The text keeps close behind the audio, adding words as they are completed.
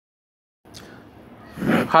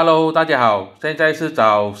Hello， 大家好，现在是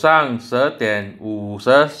早上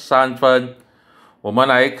10:53，我们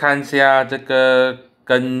来看一下这个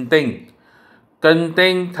Genting，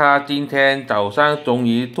它今天早上终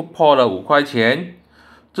于突破了5块钱。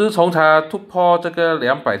自从它突破这个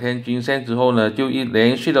200天均线之后呢，就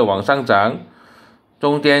连续的往上涨，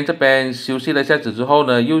中间这边休息了一下子之后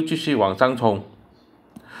呢，又继续往上冲。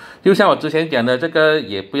就像我之前讲的，这个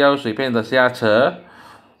也不要随便的下车。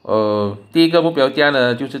第一个目标价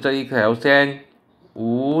呢，就是这一条线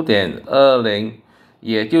5.20，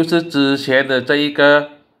也就是之前的这一个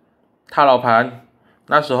套牢盘，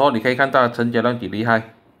那时候你可以看到成交量挺厉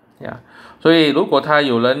害呀，所以如果它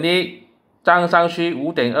有能力站上去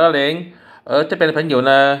5.20，而这边的朋友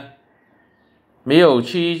呢没有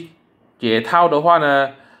去解套的话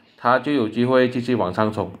呢，它就有机会继续往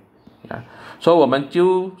上冲呀。所以我们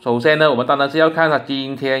就首先呢，我们当然是要看它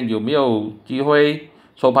今天有没有机会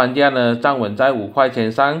收盘价呢站稳在5块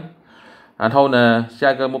钱上，然后呢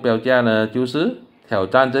下个目标价呢就是挑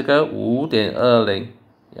战这个5.20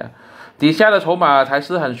呀。底下的筹码还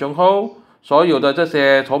是很雄厚，所有的这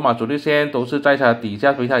些筹码主力线都是在它底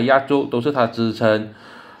下被它压住，都是它支撑，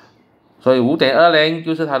所以5.20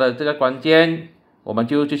就是它的这个关键，我们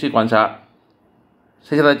就继续观察。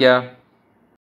谢谢大家。